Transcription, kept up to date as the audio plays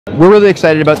We're really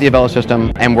excited about the Avelo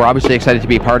system, and we're obviously excited to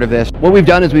be a part of this. What we've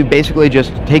done is we've basically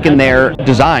just taken their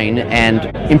design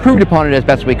and improved upon it as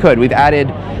best we could. We've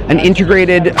added an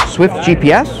integrated Swift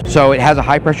GPS, so it has a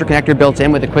high pressure connector built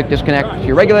in with a quick disconnect to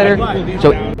your regulator.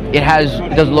 So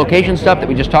it does location stuff that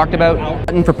we just talked about. The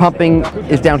button for pumping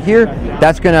is down here.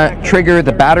 That's gonna trigger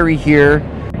the battery here,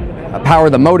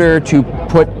 power the motor to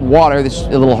put water, this is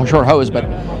a little short hose, but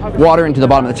water into the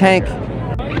bottom of the tank.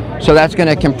 So that's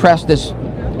gonna compress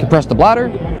the bladder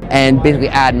and basically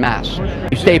add mass.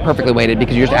 You stay perfectly weighted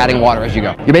because you're just adding water as you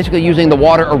go. You're basically using the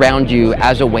water around you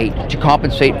as a weight to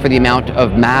compensate for the amount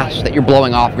of mass that you're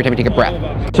blowing off every time you take a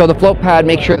breath. So the float pad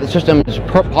makes sure the system is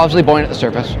positively buoyant at the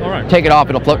surface. Take it off,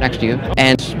 it'll float next to you.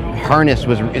 And harness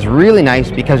is really nice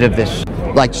because of this,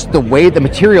 like the way the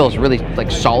material is really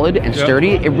like solid and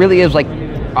sturdy. It really is like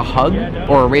a hug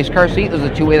or a race car seat. Those are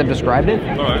the two ways I've described it.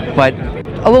 But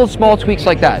a little small tweaks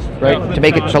like that, right? To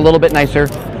make it just a little bit nicer,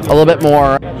 a little bit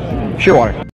more Shearwater.